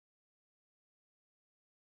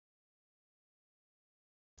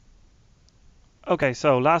Okay,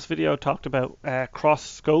 so last video talked about cross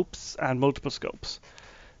scopes and multiple scopes.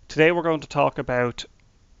 Today we're going to talk about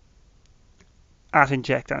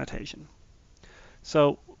 @inject annotation.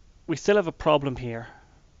 So we still have a problem here,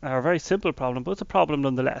 a very simple problem, but it's a problem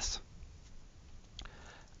nonetheless.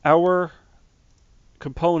 Our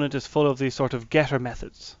component is full of these sort of getter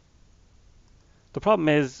methods. The problem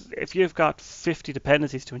is if you've got 50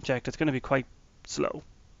 dependencies to inject, it's going to be quite slow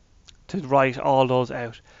to write all those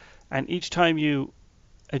out. And each time you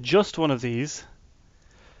adjust one of these,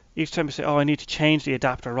 each time you say, oh, I need to change the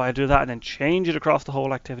adapter, right, I'll do that, and then change it across the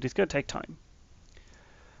whole activity. It's going to take time.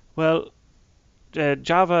 Well,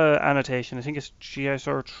 Java annotation, I think it's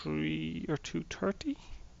GSR 3 or 230.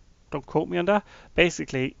 Don't quote me on that.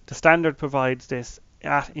 Basically, the standard provides this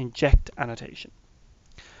 @inject annotation.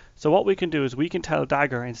 So what we can do is we can tell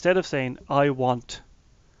Dagger, instead of saying, I want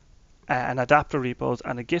an adapter repos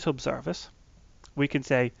and a GitHub service, we can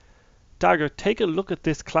say, Dagger, take a look at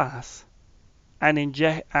this class and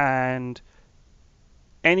inject, and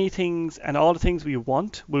anything and all the things we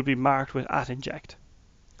want will be marked with @inject.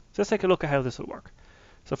 So let's take a look at how this will work.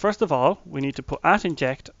 So first of all, we need to put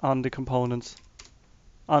 @inject on the components,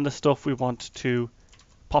 on the stuff we want to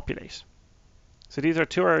populate. So these are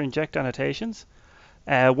two of our inject annotations.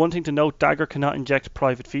 One thing to note, Dagger cannot inject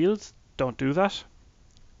private fields. Don't do that.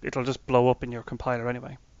 It'll just blow up in your compiler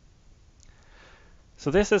anyway. So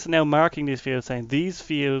this is now marking these fields, saying these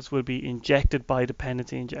fields will be injected by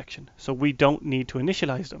dependency injection. So we don't need to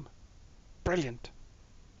initialize them. Brilliant.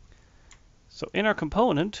 So in our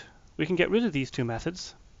component, we can get rid of these two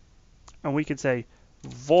methods, and we can say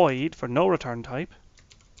void for no return type,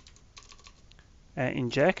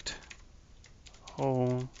 inject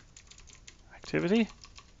home activity,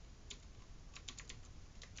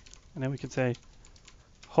 and then we can say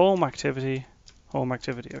home activity,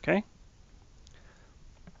 okay?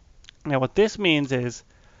 Now what this means is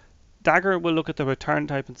Dagger will look at the return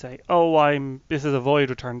type and say, oh, this is a void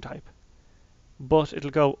return type. But it'll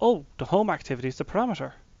go, oh, the home activity is the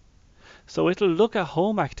parameter. So it'll look at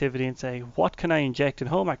home activity and say, what can I inject in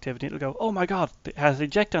home activity? It'll go, oh my god, it has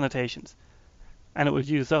inject annotations. And it will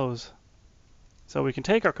use those. So we can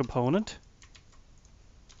take our component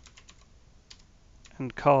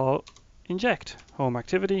and call inject home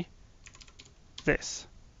activity this.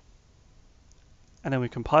 And then we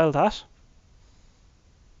compile that.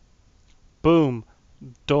 Boom,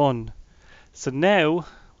 done. So now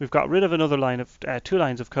we've got rid of another line of 2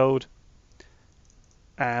 lines of code,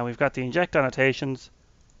 and we've got the inject annotations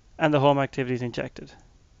and the home activities injected.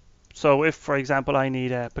 So if, for example, I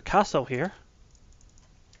need a Picasso here,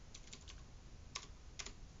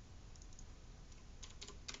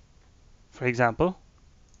 for example,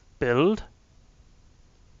 build,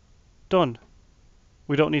 done.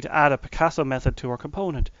 We don't need to add a Picasso method to our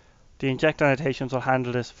component. The inject annotations will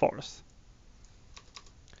handle this for us.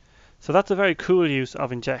 So that's a very cool use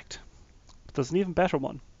of inject. But there's an even better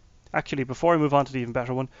one. Actually, before I move on to the even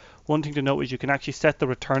better one thing to note is you can actually set the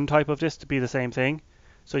return type of this to be the same thing.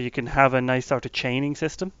 So you can have a nice sort of chaining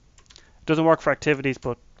system. It doesn't work for activities,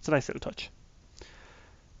 but it's a nice little touch.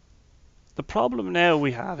 The problem now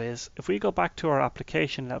we have is, if we go back to our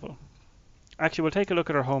application level, actually we'll take a look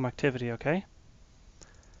at our home activity, okay?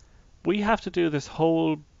 We have to do this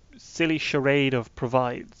whole silly charade of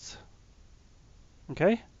provides.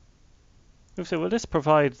 Okay? We say, well, this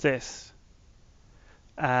provides this.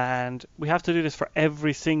 And we have to do this for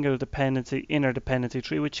every single dependency in our dependency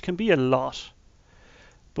tree, which can be a lot.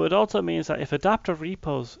 But it also means that if adapter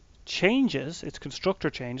repos changes, its constructor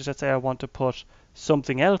changes, let's say I want to put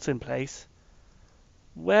something else in place,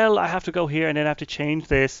 well, I have to go here and then I have to change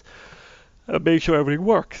this and make sure everything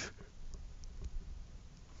works.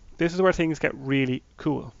 This is where things get really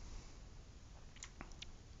cool.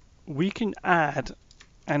 We can add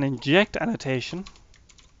an inject annotation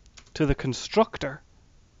to the constructor,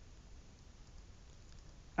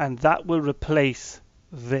 and that will replace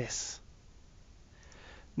this.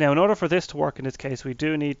 Now, in order for this to work in this case, we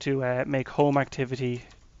do need to make home activity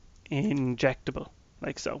injectable,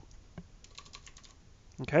 like so.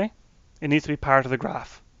 Okay? It needs to be part of the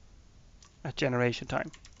graph at generation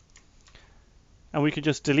time. And we can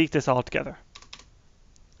just delete this altogether.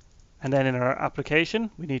 And then in our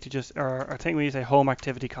application, we need to just, our thing, we use a home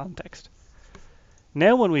activity context.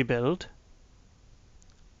 Now when we build,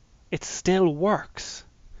 it still works.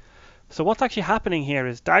 So what's actually happening here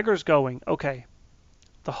is Dagger's going, okay,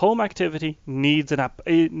 the home activity needs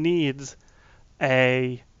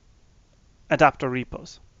a adapter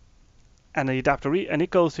repos. And it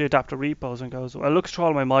goes to adapter repos and goes, well, looks through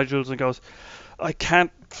all my modules and goes, I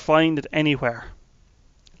can't find it anywhere.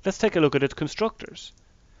 Let's take a look at its constructors.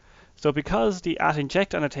 So because the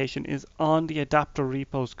 @inject annotation is on the adapter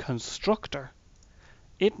repo's constructor,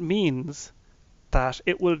 it means that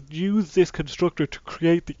it will use this constructor to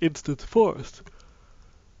create the instance first.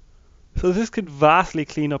 So this can vastly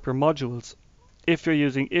clean up your modules if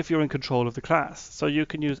you're in control of the class. So you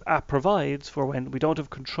can use @provides for when we don't have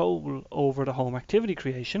control over the home activity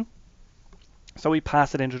creation. So we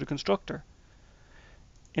pass it into the constructor.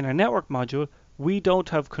 In our network module, we don't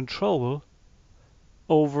have control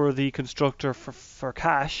over the constructor for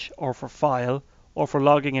cache or for file or for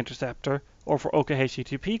logging interceptor or for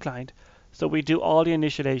OKHTTP client. So we do all the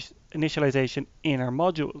initialization in our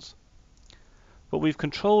modules. But we've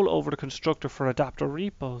control over the constructor for adapter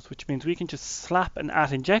repos, which means we can just slap an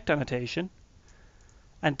 @inject annotation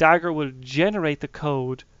and Dagger will generate the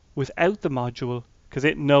code without the module because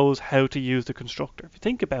it knows how to use the constructor. If you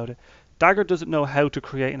think about it, Dagger doesn't know how to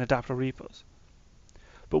create an adapter repos.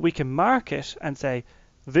 But we can mark it and say,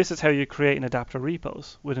 this is how you create an adapter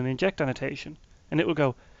repos with an inject annotation. And it will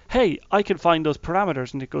go, hey, I can find those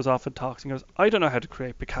parameters. And it goes off and talks and goes, I don't know how to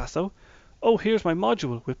create Picasso. Oh, here's my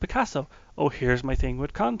module with Picasso. Oh, here's my thing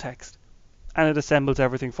with context. And it assembles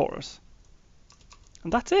everything for us.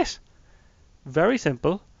 And that's it. Very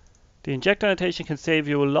simple. The inject annotation can save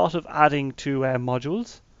you a lot of adding to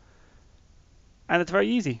modules. And it's very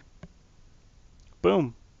easy.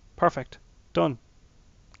 Boom. Perfect. Done.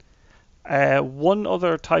 One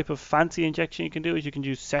other type of fancy injection you can do is you can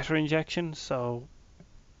use setter injection. So,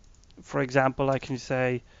 for example, I can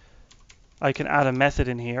say, I can add a method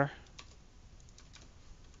in here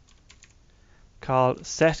called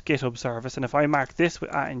set GitHub service. And if I mark this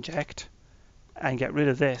with @inject and get rid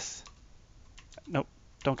of this, nope,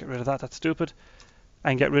 don't get rid of that, that's stupid,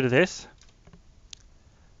 and get rid of this.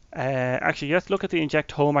 Actually, let's look at the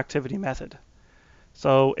inject home activity method.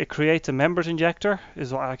 So it creates a members injector,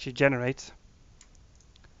 is what it actually generates.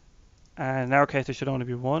 And in our case, there should only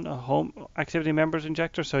be one, a home activity members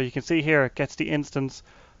injector. So you can see here, it gets the instance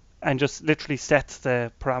and just literally sets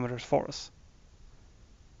the parameters for us,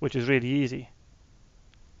 which is really easy.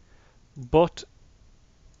 But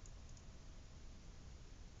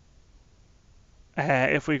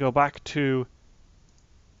if we go back to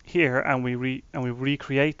here and we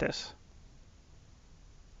recreate this,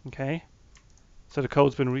 okay, so the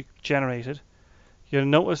code's been regenerated, you'll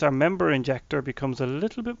notice our member injector becomes a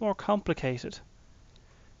little bit more complicated.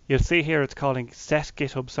 You'll see here it's calling set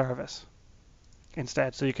GitHub service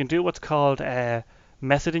instead. So you can do what's called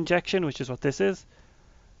method injection, which is what this is.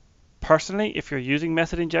 Personally, if you're using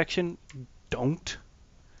method injection, don't,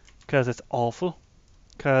 because it's awful.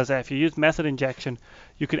 Because if you use method injection,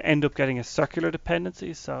 you can end up getting a circular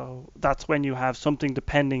dependency. So that's when you have something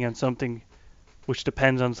depending on something which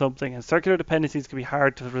depends on something. And circular dependencies can be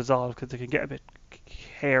hard to resolve because they can get a bit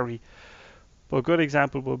hairy. But a good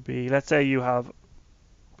example would be, let's say you have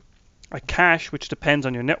a cache which depends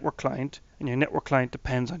on your network client, and your network client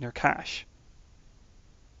depends on your cache.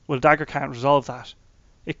 Well, Dagger can't resolve that.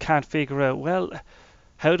 It can't figure out, well,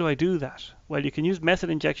 how do I do that? Well, you can use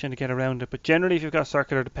method injection to get around it, but generally if you've got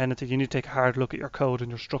circular dependencies, you need to take a hard look at your code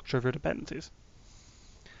and your structure of your dependencies.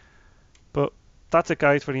 But that's it,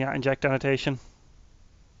 guys, for the inject annotation.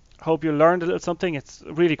 Hope you learned a little something. It's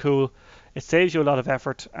really cool. It saves you a lot of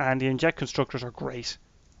effort, and the inject constructors are great.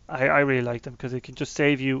 I really like them because it can just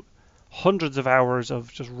save you hundreds of hours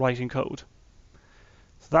of just writing code.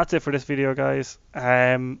 So that's it for this video, guys.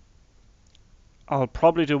 I'll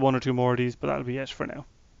probably do one or two more of these, but that'll be it for now.